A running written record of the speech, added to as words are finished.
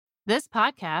This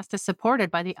podcast is supported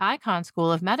by the Icahn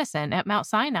School of Medicine at Mount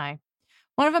Sinai,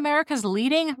 one of America's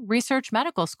leading research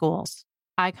medical schools.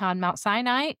 Icahn Mount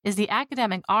Sinai is the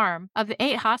academic arm of the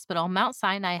 8-hospital Mount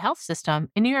Sinai Health System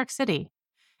in New York City.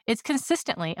 It's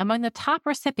consistently among the top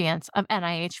recipients of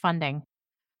NIH funding.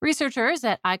 Researchers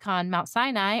at Icahn Mount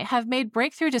Sinai have made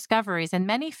breakthrough discoveries in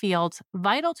many fields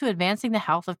vital to advancing the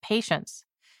health of patients,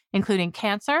 including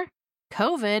cancer,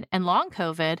 COVID and long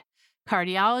COVID,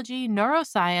 cardiology,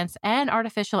 neuroscience, and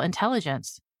artificial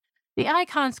intelligence. The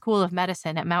Icahn School of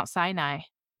Medicine at Mount Sinai.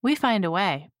 We find a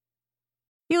way.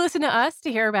 You listen to us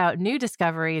to hear about new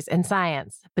discoveries in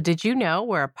science, but did you know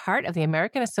we're a part of the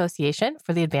American Association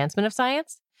for the Advancement of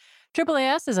Science?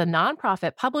 AAAS is a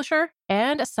nonprofit publisher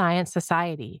and a science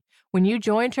society. When you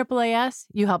join AAAS,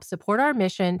 you help support our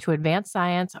mission to advance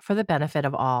science for the benefit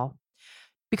of all.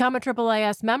 Become a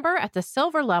AAAS member at the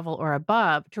silver level or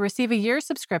above to receive a year's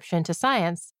subscription to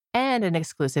science and an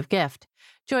exclusive gift.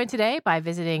 Join today by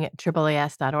visiting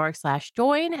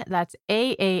AAAS.org/join. That's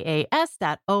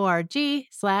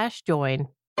AAAS.org/join.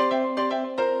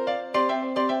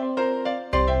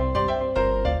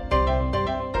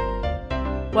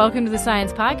 Welcome to the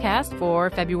Science Podcast for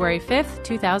February 5th,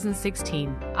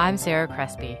 2016. I'm Sarah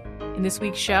Crespi. In this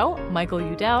week's show, Michael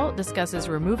Yudell discusses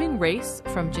removing race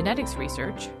from genetics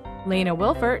research. Lena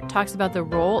Wilfert talks about the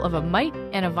role of a mite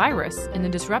and a virus in the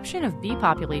disruption of bee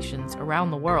populations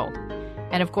around the world.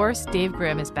 And of course, Dave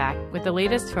Grimm is back with the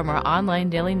latest from our online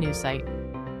daily news site.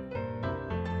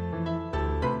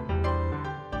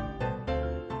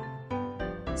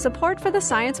 Support for the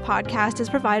Science Podcast is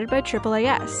provided by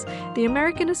AAAS, the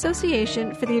American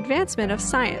Association for the Advancement of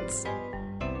Science.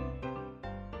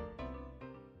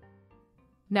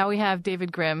 Now we have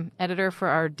David Grimm, editor for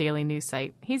our daily news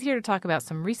site. He's here to talk about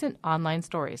some recent online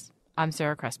stories. I'm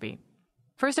Sarah Crespi.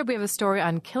 First up, we have a story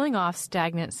on killing off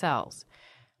stagnant cells.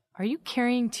 Are you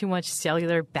carrying too much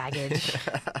cellular baggage?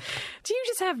 Do you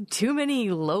just have too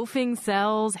many loafing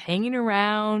cells hanging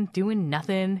around, doing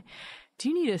nothing? Do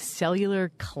you need a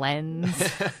cellular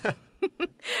cleanse?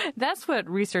 That's what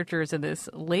researchers in this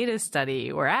latest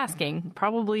study were asking,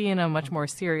 probably in a much more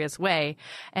serious way.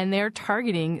 And they're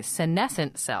targeting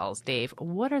senescent cells. Dave,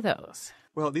 what are those?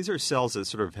 Well, these are cells that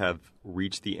sort of have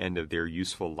reached the end of their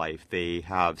useful life. They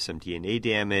have some DNA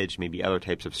damage, maybe other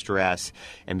types of stress.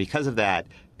 And because of that,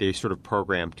 they're sort of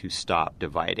programmed to stop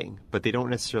dividing. But they don't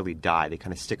necessarily die. They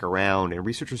kind of stick around. And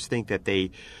researchers think that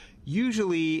they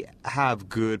usually have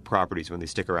good properties when they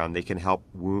stick around. They can help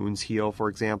wounds heal, for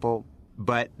example.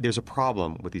 But there's a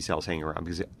problem with these cells hanging around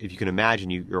because if you can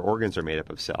imagine, your organs are made up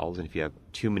of cells. And if you have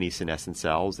too many senescent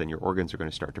cells, then your organs are going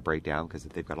to start to break down because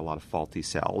they've got a lot of faulty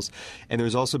cells. And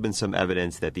there's also been some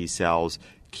evidence that these cells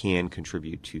can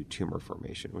contribute to tumor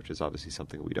formation, which is obviously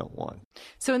something we don't want.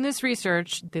 So in this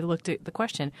research, they looked at the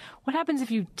question, what happens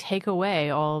if you take away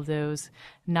all of those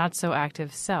not so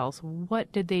active cells?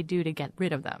 What did they do to get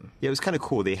rid of them? Yeah, it was kind of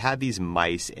cool. They had these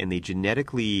mice and they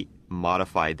genetically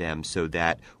modified them so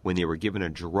that when they were given a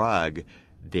drug,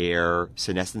 their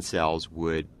senescent cells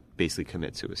would basically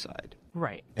commit suicide.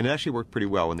 Right. And it actually worked pretty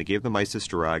well. When they gave the mice this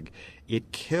drug,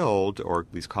 it killed, or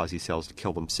at least caused these cells to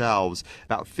kill themselves.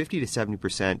 About 50 to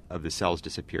 70% of the cells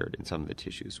disappeared in some of the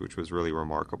tissues, which was really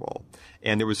remarkable.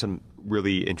 And there was some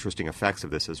really interesting effects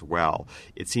of this as well.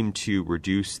 It seemed to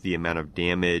reduce the amount of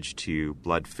damage to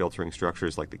blood filtering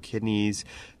structures like the kidneys.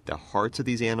 The hearts of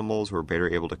these animals were better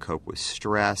able to cope with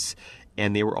stress.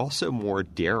 And they were also more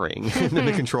daring than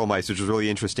the control mice, which was really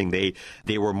interesting. They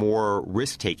were more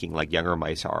risk-taking like younger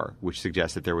mice are, which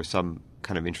suggests that there was some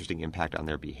kind of interesting impact on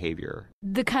their behavior.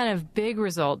 The kind of big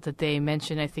result that they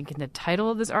mentioned, I think, in the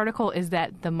title of this article is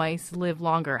that the mice live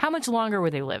longer. How much longer were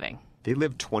they living? They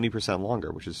lived 20%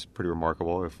 longer, which is pretty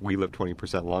remarkable. If we live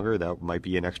 20% longer, that might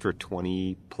be an extra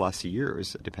 20-plus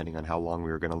years, depending on how long we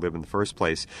were going to live in the first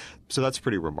place. So that's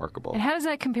pretty remarkable. And how does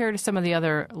that compare to some of the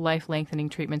other life-lengthening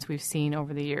treatments we've seen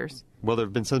over the years? Well, there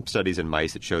have been some studies in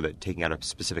mice that show that taking out a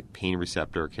specific pain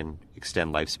receptor can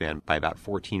extend lifespan by about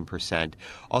 14%.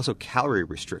 Also, calorie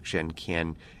restriction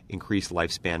can increase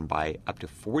lifespan by up to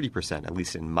 40%, at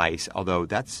least in mice, although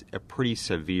that's a pretty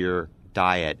severe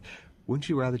diet. Wouldn't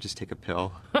you rather just take a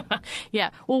pill?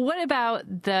 Yeah. Well, what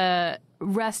about the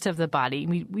rest of the body?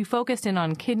 We focused in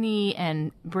on kidney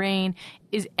and brain.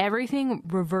 Is everything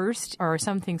reversed or are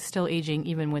some things still aging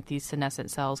even with these senescent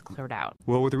cells cleared out?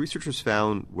 Well, what the researchers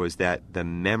found was that the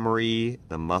memory,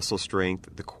 the muscle strength,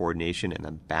 the coordination, and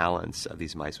the balance of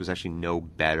these mice was actually no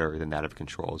better than that of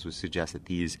controls, which suggests that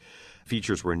these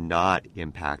features were not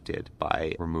impacted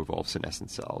by removal of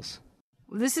senescent cells.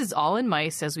 This is all in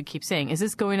mice, as we keep saying. Is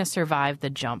this going to survive the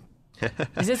jump?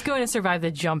 Is this going to survive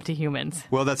the jump to humans?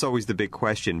 Well, that's always the big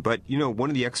question. But, one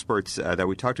of the experts that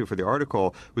we talked to for the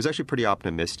article was actually pretty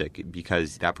optimistic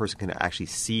because that person can actually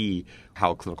see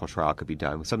how a clinical trial could be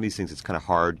done. With some of these things, it's kind of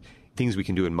hard. Things we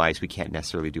can do in mice, we can't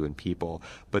necessarily do in people.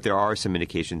 But there are some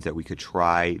indications that we could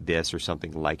try this or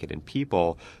something like it in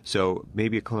people. So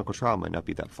maybe a clinical trial might not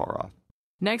be that far off.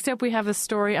 Next up, we have a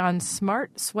story on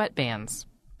smart sweatbands.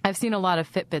 I've seen a lot of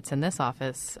Fitbits in this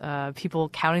office, people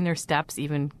counting their steps,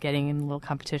 even getting in little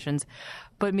competitions.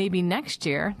 But maybe next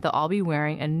year, they'll all be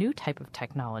wearing a new type of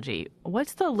technology.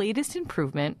 What's the latest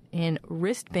improvement in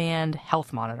wristband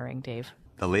health monitoring, Dave?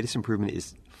 The latest improvement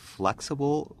is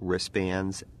flexible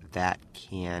wristbands that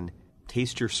can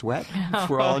taste your sweat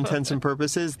for all intents and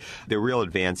purposes. The real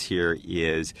advance here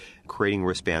is creating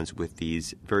wristbands with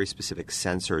these very specific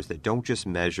sensors that don't just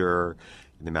measure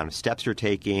the amount of steps you're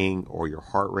taking or your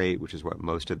heart rate, which is what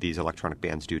most of these electronic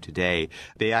bands do today.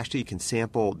 They actually can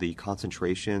sample the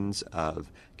concentrations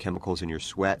of chemicals in your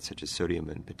sweat, such as sodium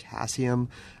and potassium,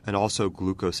 and also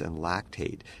glucose and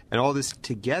lactate. And all this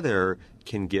together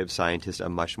can give scientists a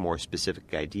much more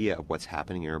specific idea of what's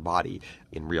happening in your body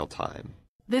in real time.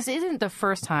 This isn't the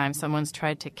first time someone's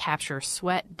tried to capture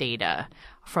sweat data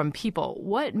from people.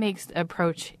 What makes the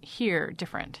approach here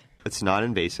different? It's not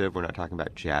invasive. We're not talking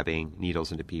about jabbing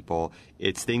needles into people.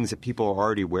 It's things that people are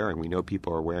already wearing. We know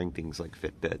people are wearing things like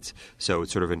Fitbits. So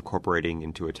it's sort of incorporating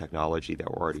into a technology that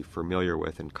we're already familiar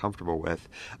with and comfortable with.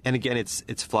 And again,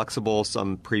 it's flexible.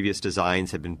 Some previous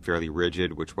designs have been fairly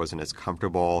rigid, which wasn't as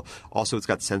comfortable. Also, it's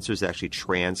got sensors that actually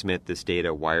transmit this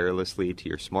data wirelessly to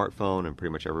your smartphone, and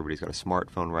pretty much everybody's got a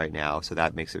smartphone right now, so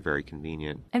that makes it very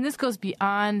convenient. And this goes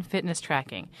beyond fitness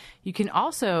tracking. You can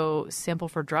also sample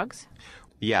for drugs?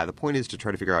 Yeah, the point is to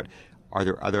try to figure out, are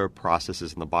there other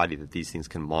processes in the body that these things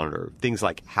can monitor? Things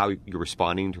like how you're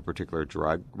responding to a particular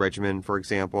drug regimen, for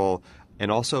example, and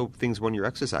also things when you're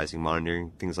exercising, monitoring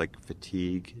things like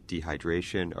fatigue,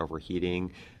 dehydration,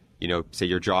 overheating. Say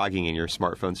you're jogging and your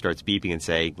smartphone starts beeping and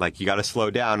saying, you got to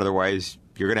slow down, otherwise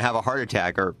you're going to have a heart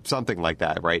attack or something like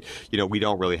that, right? We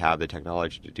don't really have the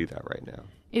technology to do that right now.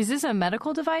 Is this a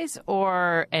medical device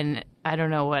or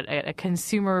a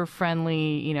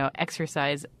consumer-friendly,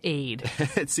 exercise aid?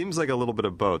 It seems like a little bit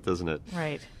of both, doesn't it?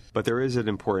 Right. But there is an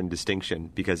important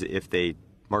distinction because if they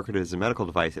market it as a medical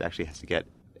device, it actually has to get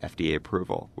FDA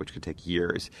approval, which could take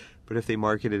years. But if they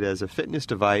market it as a fitness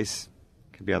device,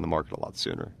 it could be on the market a lot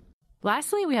sooner.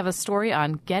 Lastly, we have a story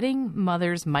on getting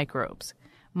mothers' microbes.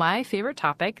 My favorite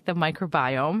topic, the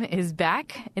microbiome, is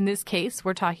back. In this case,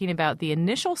 we're talking about the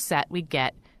initial set we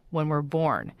get when we're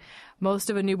born. Most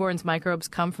of a newborn's microbes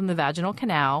come from the vaginal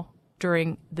canal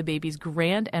during the baby's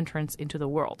grand entrance into the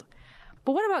world.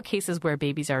 But what about cases where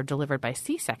babies are delivered by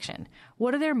C-section?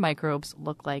 What do their microbes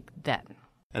look like then?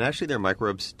 And actually, their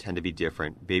microbes tend to be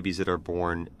different. Babies that are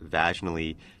born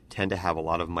vaginally tend to have a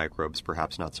lot of microbes,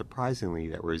 perhaps not surprisingly,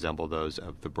 that resemble those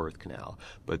of the birth canal.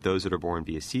 But those that are born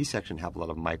via C-section have a lot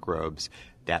of microbes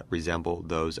that resemble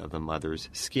those of the mother's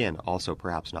skin, also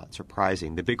perhaps not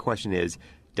surprising. The big question is,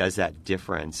 does that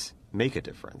difference make a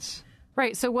difference?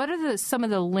 Right. So what are some of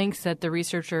the links that the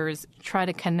researchers try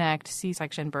to connect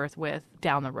C-section birth with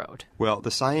down the road? Well,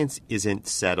 the science isn't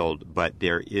settled, but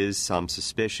there is some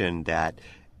suspicion that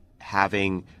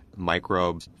having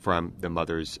microbes from the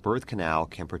mother's birth canal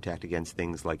can protect against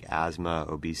things like asthma,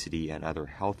 obesity, and other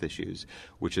health issues,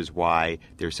 which is why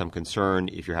there's some concern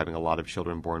if you're having a lot of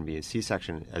children born via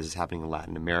C-section, as is happening in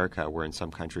Latin America, where in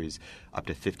some countries up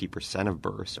to 50% of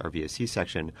births are via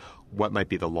C-section, what might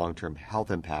be the long-term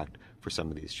health impact for some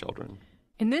of these children?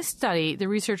 In this study, the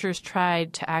researchers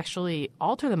tried to actually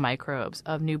alter the microbes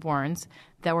of newborns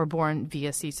that were born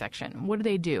via C-section. What do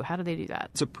they do? How do they do that?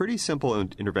 It's a pretty simple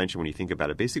intervention when you think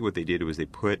about it. Basically what they did was they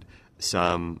put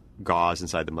some gauze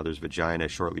inside the mother's vagina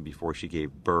shortly before she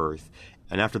gave birth.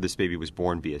 And after this baby was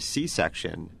born via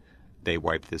C-section, they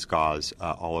wiped this gauze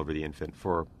all over the infant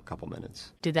for a couple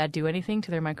minutes. Did that do anything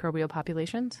to their microbial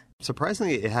populations?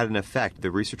 Surprisingly, it had an effect.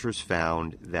 The researchers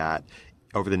found that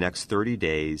over the next 30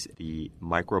 days, the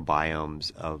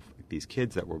microbiomes of these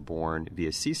kids that were born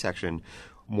via C-section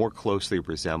more closely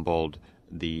resembled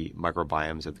the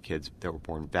microbiomes of the kids that were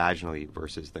born vaginally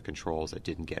versus the controls that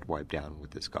didn't get wiped down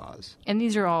with this gauze. And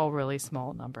these are all really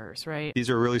small numbers, right? These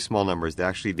are really small numbers.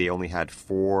 They only had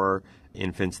 4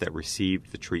 infants that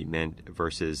received the treatment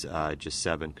versus just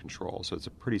 7 controls. So it's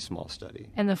a pretty small study.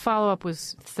 And the follow-up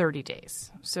was 30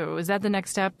 days. So is that the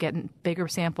next step, getting bigger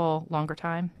sample, longer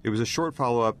time? It was a short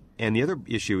follow-up. And the other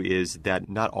issue is that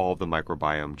not all of the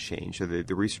microbiome changed. So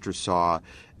the researchers saw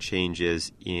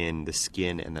changes in the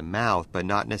skin and the mouth, but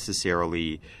not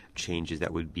necessarily changes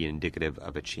that would be indicative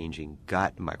of a changing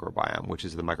gut microbiome, which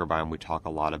is the microbiome we talk a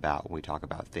lot about when we talk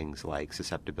about things like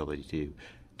susceptibility to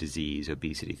disease,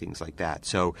 obesity, things like that.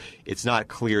 So it's not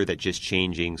clear that just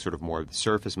changing sort of more of the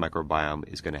surface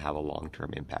microbiome is going to have a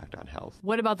long-term impact on health.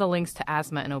 What about the links to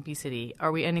asthma and obesity?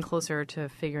 Are we any closer to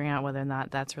figuring out whether or not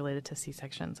that's related to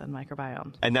C-sections and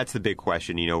microbiomes? And that's the big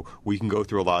question. We can go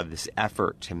through a lot of this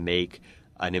effort to make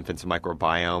an infant's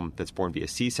microbiome that's born via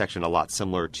C-section a lot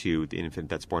similar to the infant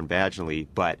that's born vaginally,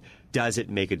 but does it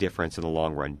make a difference in the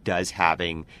long run? Does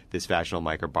having this vaginal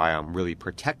microbiome really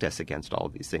protect us against all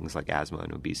of these things like asthma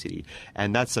and obesity?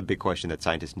 And that's a big question that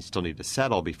scientists still need to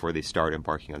settle before they start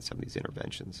embarking on some of these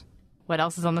interventions. What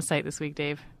else is on the site this week,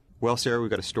 Dave? Well, Sarah, we've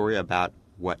got a story about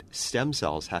what stem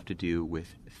cells have to do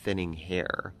with thinning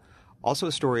hair. Also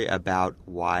a story about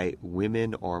why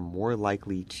women are more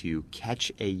likely to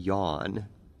catch a yawn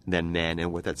than men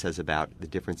and what that says about the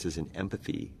differences in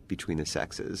empathy between the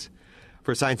sexes.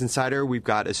 For Science Insider, we've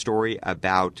got a story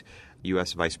about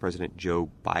U.S. Vice President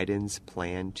Joe Biden's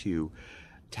plan to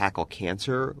tackle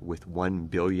cancer with $1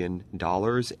 billion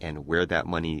and where that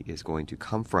money is going to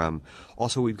come from.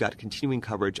 Also, we've got continuing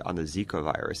coverage on the Zika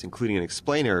virus, including an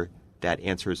explainer that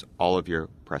answers all of your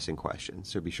pressing questions.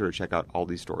 So be sure to check out all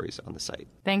these stories on the site.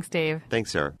 Thanks, Dave.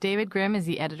 Thanks, Sarah. David Grimm is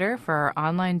the editor for our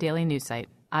online daily news site.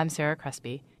 I'm Sarah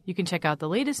Crespi. You can check out the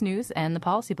latest news and the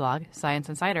policy blog, Science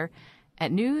Insider,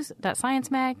 at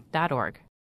news.sciencemag.org.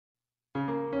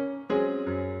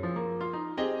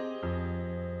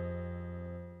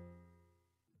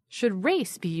 Should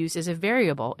race be used as a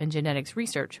variable in genetics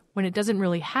research when it doesn't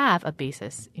really have a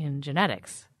basis in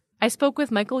genetics? I spoke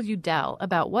with Michael Yudell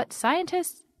about what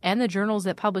scientists and the journals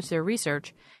that publish their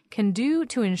research can do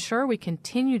to ensure we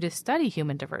continue to study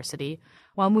human diversity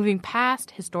while moving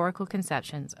past historical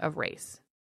conceptions of race.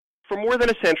 For more than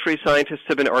a century, scientists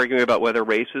have been arguing about whether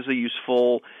race is a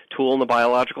useful tool in the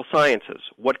biological sciences.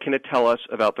 What can it tell us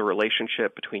about the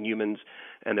relationship between humans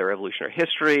and their evolutionary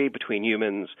history, between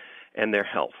humans and their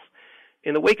health?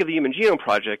 In the wake of the Human Genome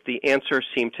Project, the answer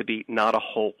seemed to be not a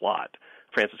whole lot.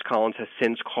 Francis Collins has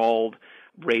since called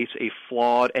race a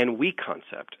flawed and weak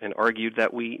concept and argued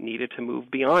that we needed to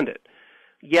move beyond it.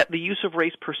 Yet the use of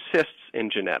race persists in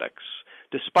genetics,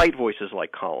 despite voices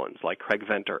like Collins, like Craig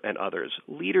Venter and others,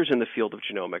 leaders in the field of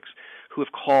genomics who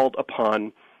have called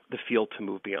upon the field to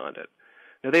move beyond it.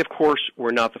 Now, they, of course,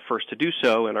 were not the first to do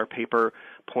so, and our paper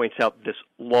points out this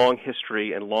long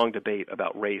history and long debate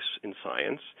about race in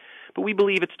science. But we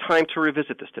believe it's time to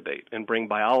revisit this debate and bring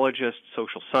biologists,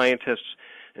 social scientists,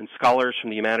 and scholars from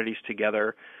the humanities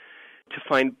together to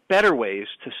find better ways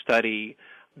to study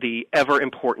the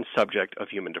ever-important subject of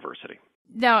human diversity.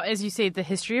 Now, as you say, the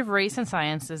history of race in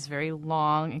science is very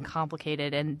long and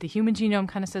complicated, and the human genome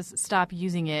kind of says stop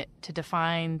using it to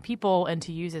define people and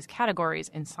to use as categories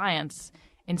in science,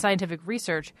 in scientific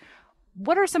research.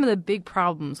 What are some of the big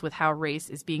problems with how race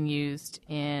is being used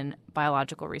in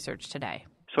biological research today?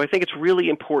 So I think it's really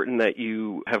important that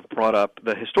you have brought up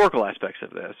the historical aspects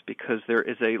of this, because there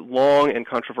is a long and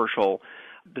controversial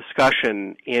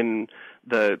discussion in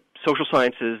the social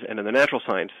sciences and in the natural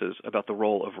sciences about the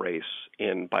role of race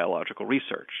in biological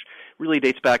research. It really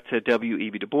dates back to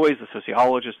W.E.B. Du Bois, the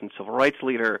sociologist and civil rights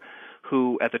leader,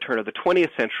 who at the turn of the 20th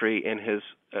century in his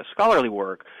scholarly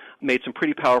work made some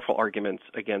pretty powerful arguments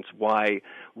against why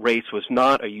race was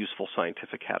not a useful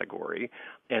scientific category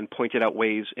and pointed out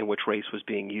ways in which race was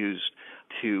being used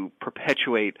to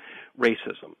perpetuate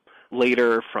racism.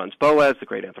 Later, Franz Boas, the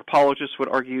great anthropologist, would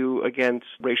argue against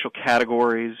racial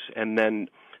categories, and then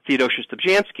Theodosius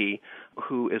Dobzhansky,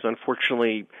 who is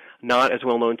unfortunately not as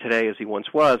well known today as he once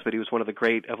was, but he was one of the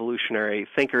great evolutionary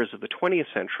thinkers of the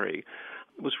 20th century,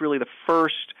 was really the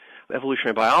first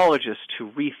evolutionary biologist to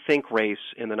rethink race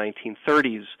in the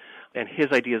 1930s, and his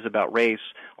ideas about race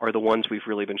are the ones we've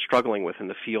really been struggling with in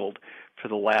the field for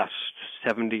the last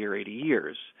 70 or 80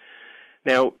 years.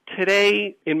 Now,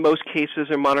 today, in most cases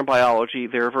in modern biology,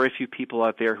 there are very few people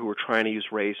out there who are trying to use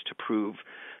race to prove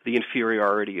the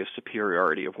inferiority or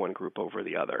superiority of one group over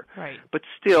the other. Right. But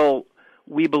still,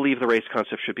 we believe the race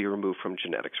concept should be removed from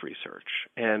genetics research.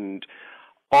 And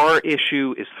our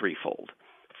issue is threefold.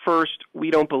 First, we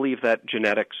don't believe that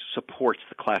genetics supports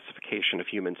the classification of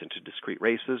humans into discrete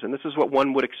races, and this is what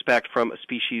one would expect from a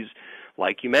species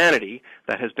like humanity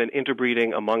that has been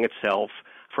interbreeding among itself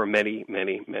for many,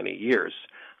 many, many years.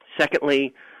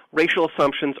 Secondly, racial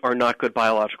assumptions are not good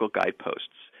biological guideposts.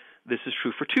 This is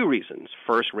true for two reasons.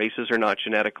 First, races are not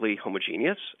genetically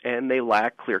homogeneous, and they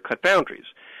lack clear-cut boundaries.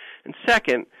 And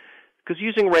second, because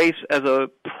using race as a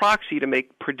proxy to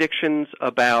make predictions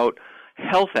about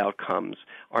health outcomes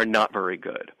are not very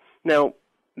good. Now,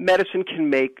 medicine can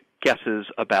make guesses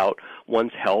about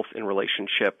one's health in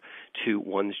relationship to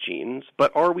one's genes,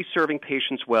 but are we serving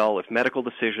patients well if medical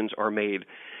decisions are made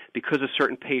because a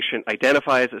certain patient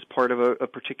identifies as part of a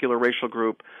particular racial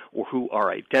group or who are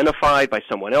identified by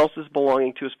someone else as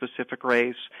belonging to a specific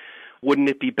race? Wouldn't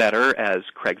it be better, as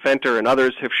Craig Venter and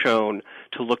others have shown,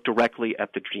 to look directly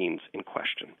at the genes in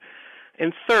question?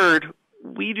 And third,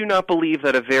 we do not believe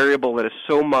that a variable that is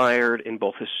so mired in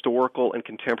both historical and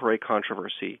contemporary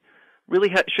controversy really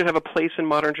should have a place in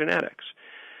modern genetics.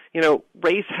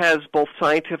 Race has both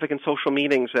scientific and social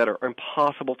meanings that are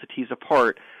impossible to tease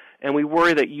apart, and we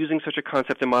worry that using such a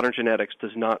concept in modern genetics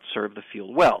does not serve the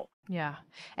field well. Yeah.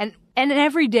 And an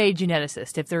everyday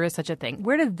geneticist, if there is such a thing,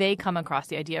 where do they come across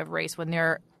the idea of race when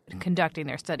they're conducting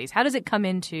their studies? How does it come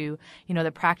into,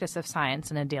 the practice of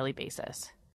science on a daily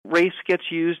basis? Race gets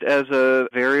used as a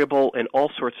variable in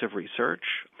all sorts of research.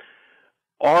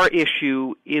 Our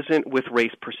issue isn't with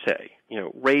race per se.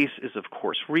 Race is, of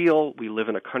course, real. We live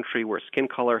in a country where skin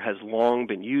color has long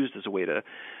been used as a way to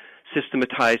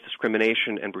systematize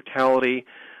discrimination and brutality,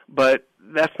 but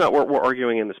that's not what we're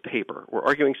arguing in this paper. We're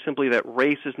arguing simply that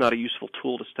race is not a useful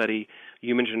tool to study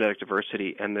human genetic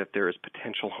diversity and that there is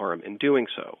potential harm in doing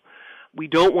so. We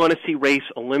don't want to see race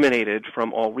eliminated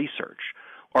from all research.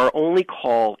 Our only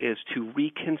call is to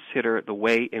reconsider the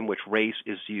way in which race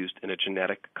is used in a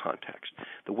genetic context,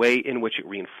 the way in which it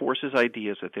reinforces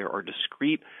ideas that there are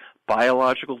discrete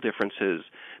biological differences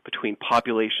between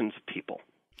populations of people.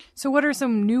 So what are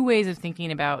some new ways of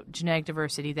thinking about genetic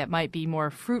diversity that might be more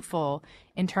fruitful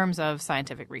in terms of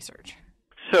scientific research?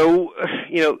 So,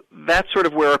 that's sort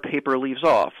of where our paper leaves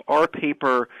off. Our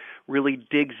paper really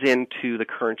digs into the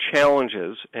current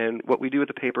challenges, and what we do with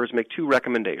the paper is make two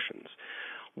recommendations.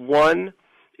 One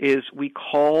is we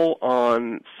call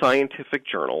on scientific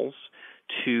journals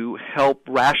to help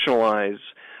rationalize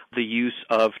the use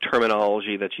of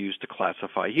terminology that's used to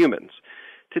classify humans.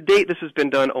 To date, this has been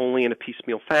done only in a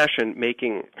piecemeal fashion,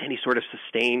 making any sort of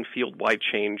sustained field-wide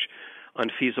change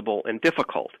unfeasible and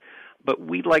difficult. But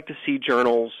we'd like to see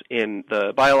journals in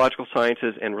the biological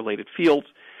sciences and related fields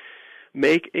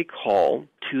make a call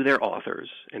to their authors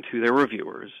and to their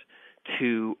reviewers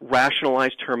to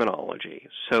rationalize terminology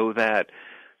so that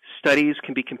studies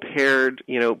can be compared,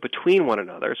 between one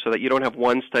another, so that you don't have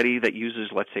one study that uses,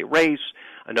 let's say, race,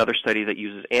 another study that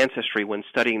uses ancestry when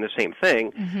studying the same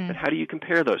thing, and how do you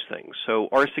compare those things? So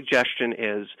our suggestion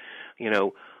is,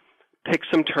 pick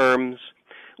some terms.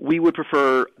 We would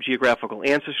prefer geographical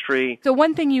ancestry. So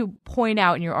one thing you point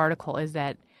out in your article is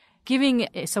that giving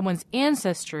someone's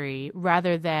ancestry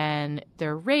rather than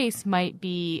their race might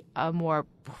be a more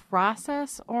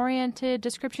process-oriented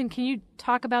description. Can you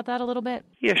talk about that a little bit?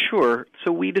 Yeah, sure.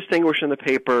 So we distinguish in the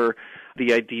paper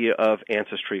the idea of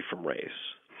ancestry from race.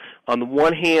 On the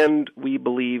one hand, we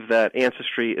believe that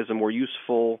ancestry is a more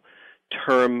useful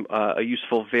term, a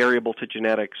useful variable to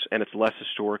genetics, and it's less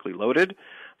historically loaded.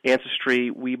 Ancestry,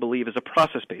 we believe, is a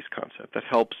process-based concept that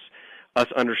helps us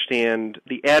understand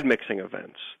the admixing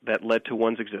events that led to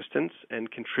one's existence and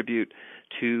contribute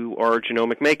to our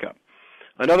genomic makeup.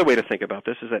 Another way to think about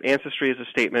this is that ancestry is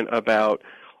a statement about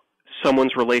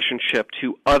someone's relationship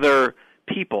to other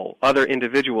people, other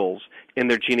individuals in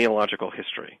their genealogical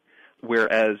history,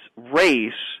 whereas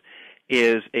race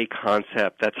is a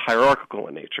concept that's hierarchical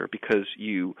in nature because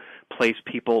you place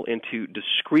people into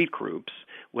discrete groups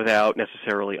without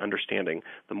necessarily understanding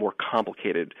the more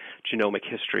complicated genomic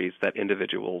histories that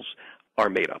individuals are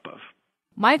made up of.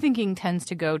 My thinking tends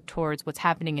to go towards what's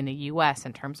happening in the U.S.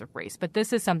 in terms of race, but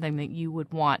this is something that you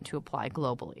would want to apply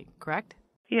globally, correct?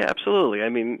 Yeah, absolutely. I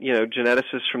mean,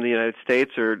 geneticists from the United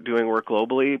States are doing work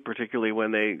globally, particularly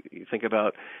when they think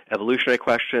about evolutionary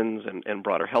questions and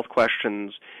broader health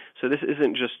questions. So this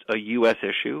isn't just a U.S.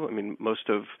 issue. I mean, most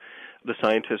of the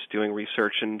scientists doing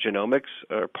research in genomics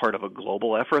are part of a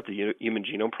global effort. The Human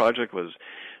Genome Project was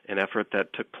an effort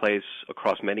that took place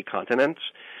across many continents.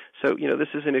 So, this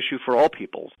is an issue for all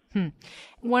peoples.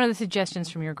 One of the suggestions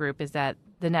from your group is that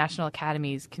the National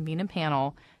Academies convene a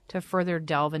panel to further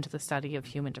delve into the study of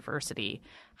human diversity.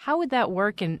 How would that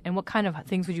work, and what kind of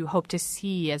things would you hope to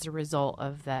see as a result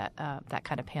of that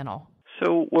kind of panel?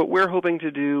 So what we're hoping to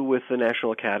do with the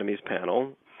National Academies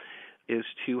panel is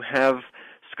to have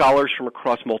scholars from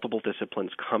across multiple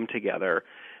disciplines come together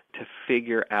to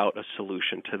figure out a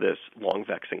solution to this long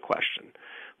vexing question.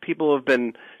 People have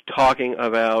been talking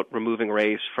about removing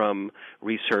race from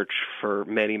research for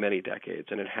many, many decades,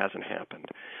 and it hasn't happened.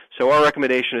 So our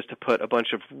recommendation is to put a bunch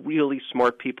of really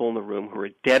smart people in the room who are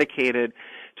dedicated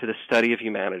to the study of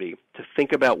humanity to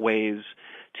think about ways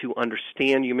to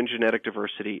understand human genetic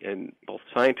diversity in both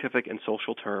scientific and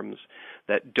social terms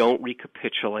that don't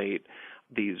recapitulate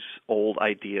these old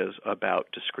ideas about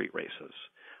discrete races.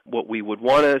 What we would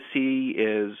want to see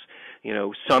is,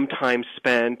 some time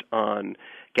spent on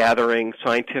gathering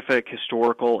scientific,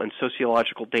 historical, and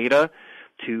sociological data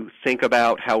to think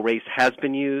about how race has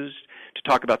been used, to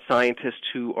talk about scientists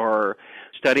who are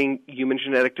studying human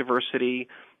genetic diversity,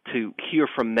 to hear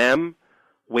from them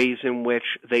ways in which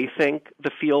they think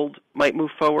the field might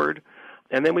move forward.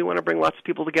 And then we want to bring lots of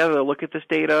people together to look at this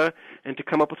data and to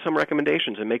come up with some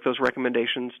recommendations and make those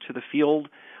recommendations to the field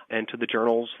and to the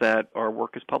journals that our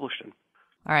work is published in.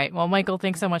 All right. Well, Michael,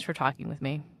 thanks so much for talking with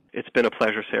me. It's been a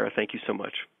pleasure, Sarah. Thank you so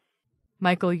much.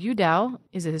 Michael Yudell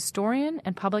is a historian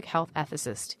and public health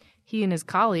ethicist. He and his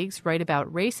colleagues write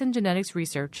about race and genetics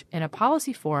research in a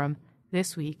policy forum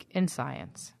this week in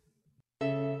Science.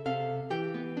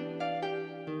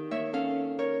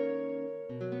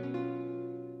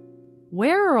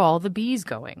 Where are all the bees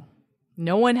going?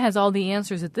 No one has all the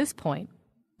answers at this point,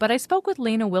 but I spoke with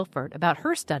Lena Wilfert about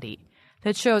her study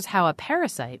that shows how a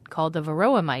parasite called the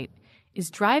varroa mite is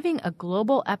driving a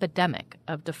global epidemic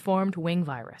of deformed wing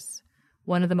virus,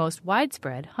 one of the most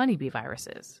widespread honeybee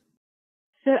viruses.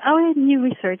 So our new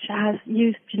research has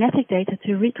used genetic data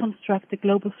to reconstruct the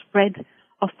global spread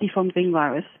of deformed wing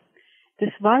virus. This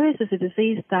virus is a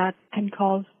disease that can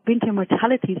cause winter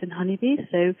mortalities in honeybees,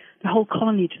 so the whole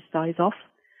colony just dies off.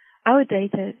 Our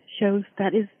data shows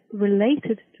that is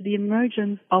related to the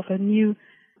emergence of a new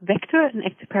vector, an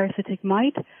ectoparasitic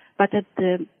mite, but that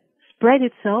the spread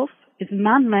itself is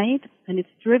man-made and it's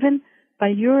driven by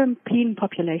European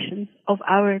populations of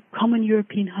our common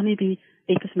European honeybee,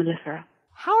 Apis mellifera.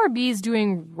 How are bees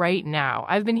doing right now?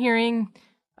 I've been hearing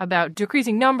about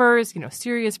decreasing numbers,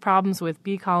 serious problems with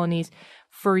bee colonies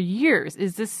for years.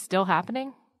 Is this still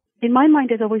happening? In my mind,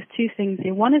 there's always two things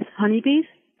here. One is honeybees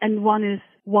and one is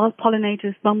wild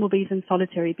pollinators, bumblebees, and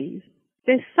solitary bees.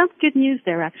 There's some good news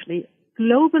there, actually.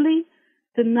 Globally,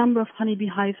 the number of honeybee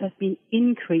hives has been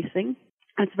increasing,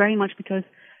 and it's very much because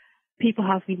people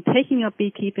have been taking up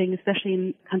beekeeping, especially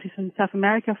in countries in South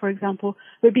America, for example,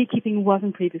 where beekeeping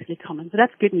wasn't previously common. So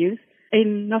that's good news.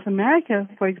 In North America,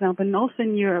 for example, and also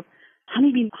in Europe,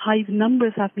 honeybee hive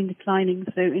numbers have been declining.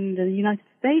 So in the United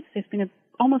States, there's been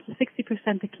almost a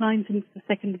 60% decline since the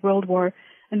Second World War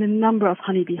in the number of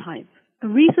honeybee hives.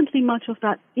 Recently, much of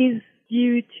that is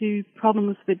due to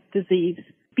problems with disease.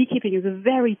 Beekeeping is a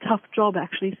very tough job,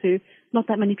 actually, so not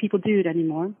that many people do it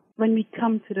anymore. When we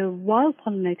come to the wild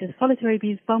pollinators, solitary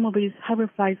bees, bumblebees,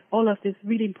 hoverflies, all of these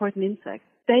really important insects,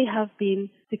 they have been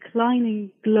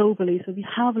declining globally. So we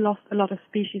have lost a lot of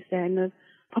species there, and the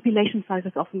population size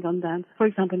has often gone down. For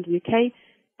example, in the UK,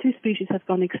 2 species have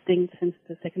gone extinct since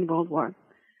the Second World War.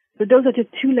 So those are just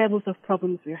 2 levels of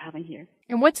problems we're having here.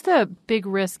 And what's the big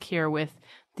risk here with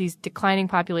these declining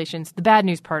populations, the bad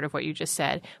news part of what you just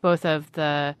said, both of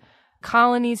the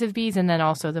colonies of bees and then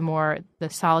also the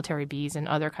solitary bees and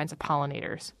other kinds of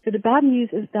pollinators? So the bad news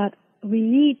is that we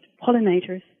need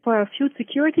pollinators for our food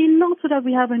security, not so that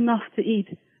we have enough to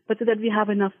eat, but so that we have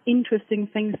enough interesting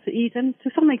things to eat, and to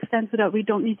some extent so that we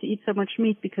don't need to eat so much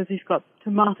meat because we've got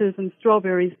tomatoes and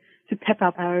strawberries to pep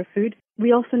up our food.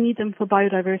 We also need them for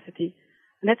biodiversity.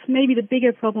 And that's maybe the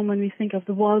bigger problem when we think of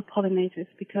the wild pollinators,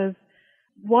 because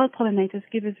wild pollinators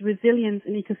give us resilience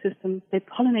in ecosystems. They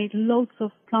pollinate loads of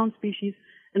plant species,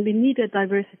 and we need that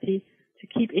diversity to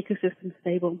keep ecosystems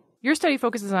stable. Your study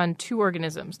focuses on 2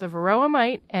 organisms, the varroa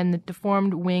mite and the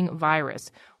deformed wing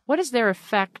virus. What is their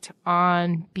effect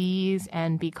on bees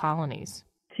and bee colonies?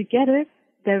 Together,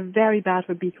 they're very bad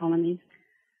for bee colonies.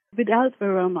 Without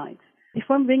varroa mites,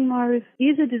 deformed wing virus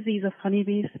is a disease of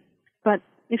honeybees, but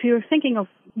if you're thinking of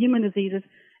human diseases,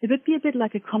 it would be a bit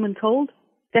like a common cold.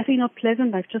 Definitely not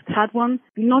pleasant. I've just had one.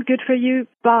 Not good for you,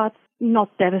 but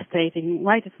not devastating,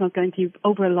 right? It's not going to,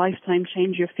 over a lifetime,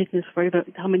 change your fitness for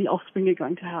how many offspring you're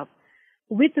going to have.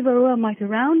 With the varroa mite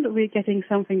around, we're getting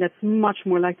something that's much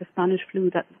more like the Spanish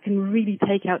flu that can really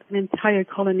take out an entire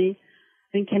colony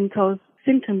and can cause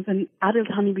symptoms in adult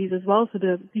honeybees as well. So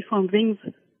the deformed wings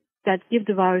that give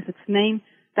the virus its name,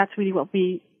 that's really what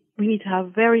we need to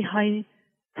have very high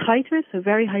titers, so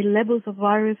very high levels of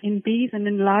virus in bees and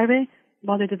in larvae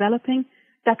while they're developing.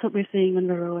 That's what we're seeing when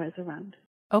varroa is around.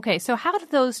 Okay, so how do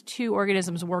those 2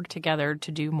 organisms work together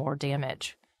to do more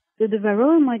damage? So the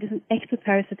varroa mite is an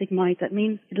ectoparasitic mite. That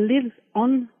means it lives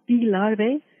on bee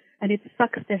larvae and it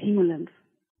sucks their hemolymph.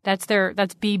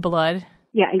 That's bee blood?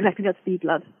 Yeah, exactly, that's bee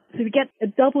blood. So we get a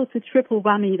double to triple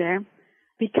whammy there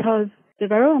because the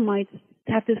varroa mites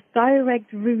have this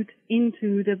direct route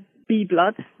into the bee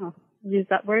blood. I'll use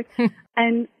that word.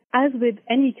 And as with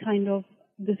any kind of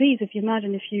disease, if you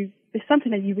imagine, there's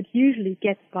something that you would usually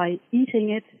get by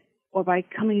eating it, or by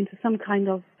coming into some kind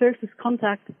of surface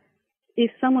contact,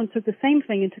 if someone took the same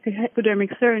thing and took a hypodermic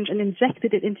syringe and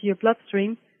injected it into your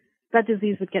bloodstream, that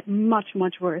disease would get much,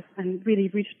 much worse and really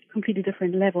reach a completely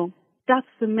different level. That's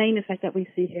the main effect that we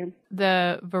see here.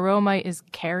 The varroa mite is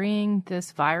carrying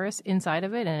this virus inside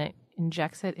of it and it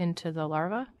injects it into the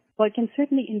larva? Well, it can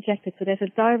certainly inject it, so there's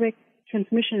a direct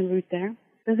transmission route there.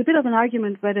 There's a bit of an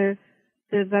argument whether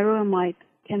the varroa mite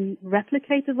can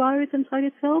replicate the virus inside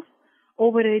itself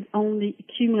or whether it only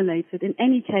accumulates it. In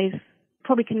any case,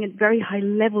 probably can get very high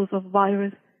levels of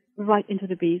virus right into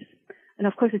the bees. And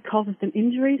of course, it causes them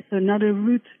injuries, so another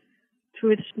route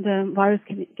through which the virus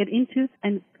can get into,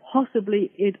 and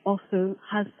possibly it also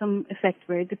has some effect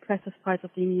where it depresses parts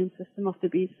of the immune system of the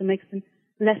bees, so makes them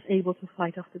less able to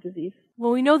fight off the disease.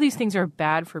 Well, we know these things are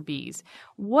bad for bees.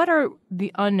 What are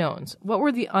the unknowns? What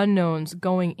were the unknowns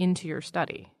going into your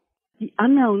study? The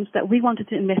unknowns that we wanted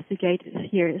to investigate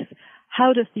here is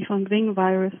how does deformed wing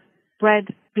virus spread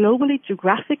globally,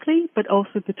 geographically, but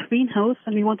also between hosts,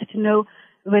 and we wanted to know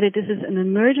whether this is an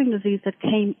emerging disease that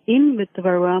came in with the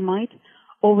varroa mite,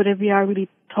 or whether we are really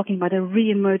talking about a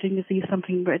re-emerging disease,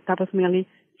 something that was merely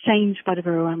changed by the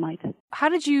varroa mite. How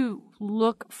did you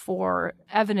look for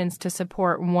evidence to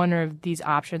support one of these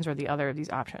options or the other of these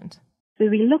options? So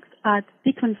we looked at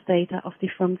sequence data of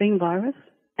deformed wing virus,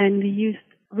 and we used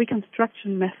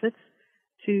reconstruction methods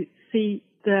to see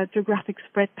the geographic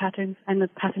spread patterns and the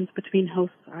patterns between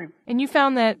hosts are. And you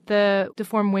found that the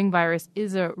deformed wing virus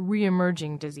is a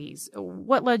re-emerging disease.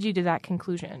 What led you to that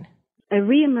conclusion? A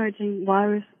re-emerging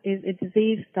virus is a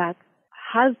disease that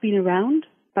has been around,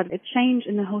 but a change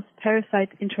in the host-parasite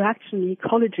interaction, the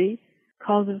ecology,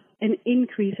 causes an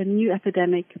increase, a new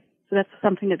epidemic. So that's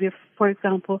something that we're, for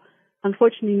example,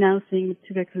 unfortunately now seeing with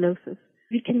tuberculosis.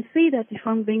 We can see that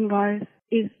deformed wing virus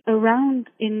is around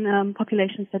in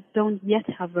populations that don't yet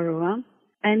have varroa,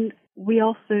 and we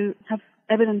also have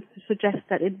evidence to suggest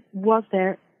that it was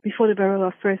there before the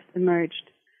varroa first emerged.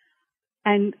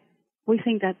 And we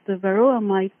think that the varroa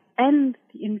mite and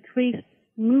the increased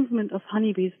movement of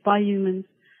honeybees by humans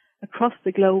across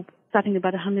the globe, starting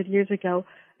about 100 years ago,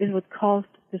 is what caused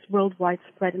this worldwide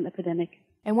spread and epidemic.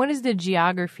 And what is the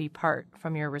geography part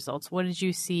from your results? What did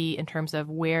you see in terms of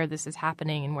where this is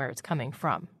happening and where it's coming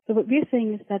from? So what we're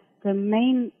saying is that the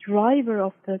main driver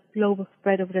of the global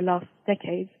spread over the last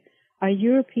decades are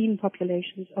European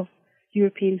populations of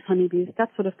European honeybees.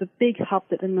 That's sort of the big hub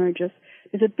that emerges.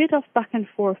 There's a bit of back and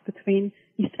forth between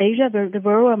East Asia, where the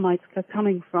varroa mites are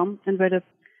coming from, and where the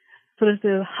sort of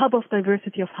the hub of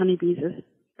diversity of honeybees is.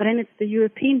 But then it's the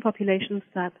European populations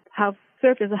that have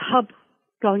served as a hub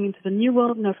going into the New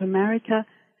World, North America,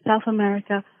 South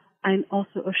America, and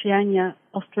also Oceania,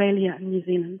 Australia, and New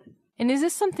Zealand. And is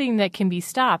this something that can be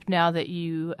stopped now that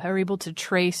you are able to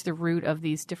trace the root of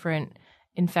these different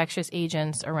infectious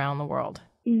agents around the world?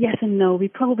 Yes and no. We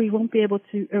probably won't be able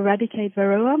to eradicate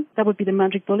varroa. That would be the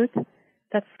magic bullet.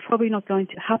 That's probably not going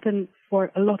to happen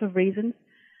for a lot of reasons.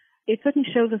 It certainly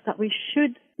shows us that we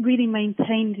should really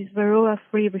maintain these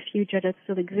varroa-free refugia that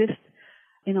still exist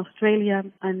in Australia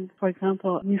and, for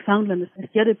example, Newfoundland is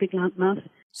the other big landmass.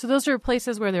 So those are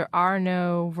places where there are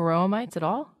no varroa mites at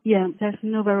all? Yeah, there's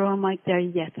no varroa mite there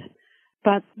yet.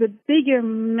 But the bigger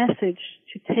message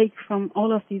to take from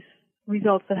all of these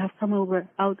results that have come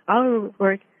out our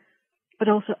work, but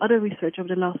also other research over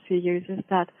the last few years, is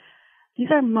that these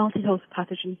are multi-host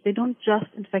pathogens. They don't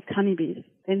just infect honeybees.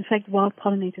 They infect wild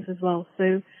pollinators as well.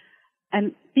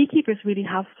 And beekeepers really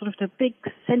have sort of the big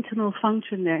sentinel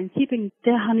function there in keeping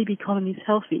their honeybee colonies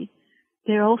healthy.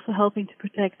 They're also helping to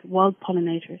protect wild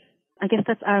pollinators. I guess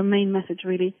that's our main message,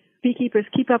 really. Beekeepers,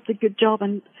 keep up the good job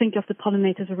and think of the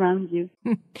pollinators around you.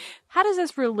 How does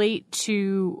this relate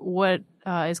to what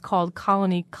is called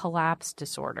colony collapse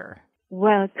disorder?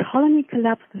 Well, colony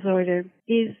collapse disorder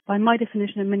is, by my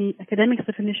definition and many academics'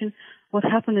 definition, what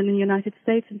happened in the United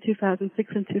States in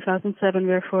 2006 and 2007,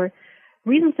 where for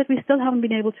reasons that we still haven't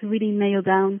been able to really nail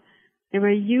down, there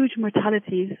were huge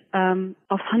mortalities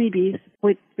of honeybees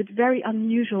with very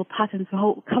unusual patterns. The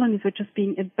whole colonies were just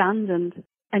being abandoned.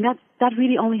 And that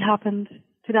really only happened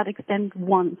to that extent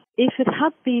once. If it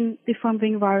had been deformed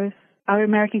wing virus, our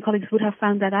American colleagues would have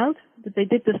found that out, but they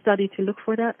did the study to look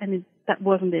for that, and that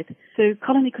wasn't it. So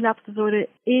colony collapse disorder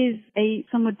is a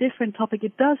somewhat different topic.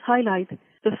 It does highlight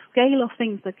the scale of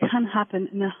things that can happen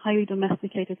in a highly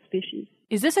domesticated species.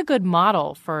 Is this a good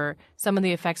model for some of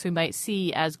the effects we might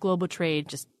see as global trade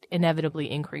just inevitably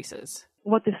increases?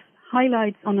 What this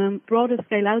highlights on a broader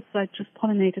scale outside just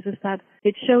pollinators is that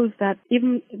it shows that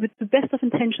even with the best of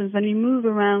intentions, when we move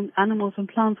around animals and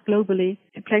plants globally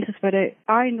to places where they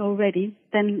aren't already,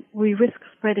 then we risk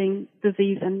spreading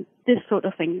disease, and this sort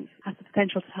of thing has the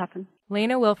potential to happen.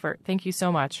 Lena Wilfert, thank you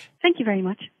so much. Thank you very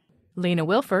much. Lena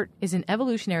Wilfert is an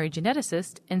evolutionary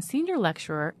geneticist and senior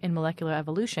lecturer in molecular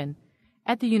evolution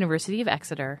at the University of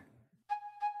Exeter.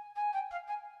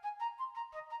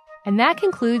 And that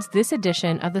concludes this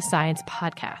edition of the Science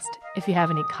Podcast. If you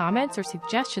have any comments or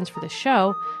suggestions for the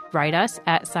show, write us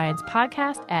at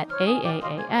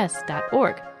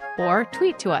sciencepodcast@aaas.org or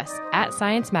tweet to us at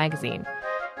Science Magazine.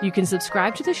 You can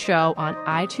subscribe to the show on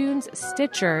iTunes,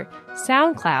 Stitcher,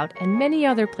 SoundCloud, and many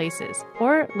other places,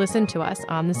 or listen to us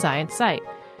on the Science site.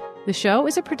 The show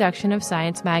is a production of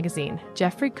Science Magazine.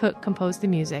 Jeffrey Cook composed the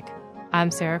music.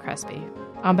 I'm Sarah Crespi.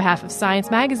 On behalf of Science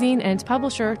Magazine and its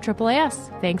publisher, AAAS,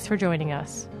 thanks for joining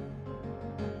us.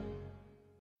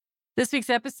 This week's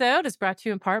episode is brought to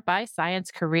you in part by Science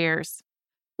Careers.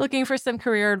 Looking for some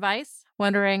career advice?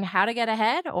 Wondering how to get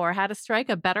ahead or how to strike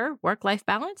a better work-life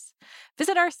balance?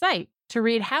 Visit our site to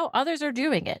read how others are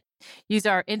doing it. Use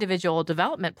our individual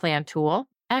development plan tool,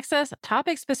 access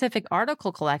topic-specific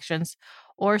article collections,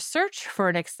 or search for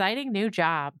an exciting new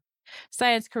job.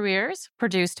 Science Careers,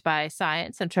 produced by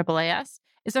Science and AAAS,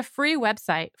 is a free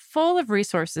website full of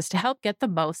resources to help get the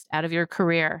most out of your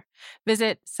career.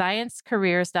 Visit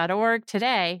sciencecareers.org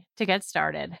today to get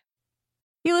started.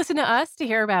 You listen to us to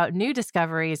hear about new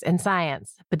discoveries in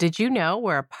science, but did you know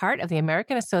we're a part of the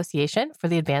American Association for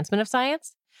the Advancement of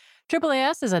Science?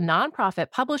 AAAS is a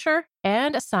nonprofit publisher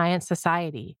and a science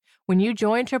society. When you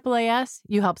join AAAS,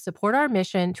 you help support our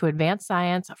mission to advance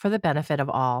science for the benefit of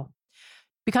all.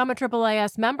 Become a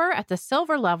AAAS member at the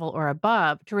silver level or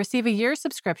above to receive a year's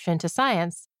subscription to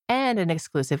science and an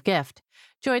exclusive gift.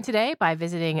 Join today by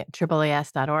visiting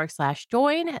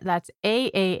AAAS.org/join. That's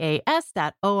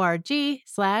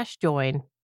AAAS.org/join.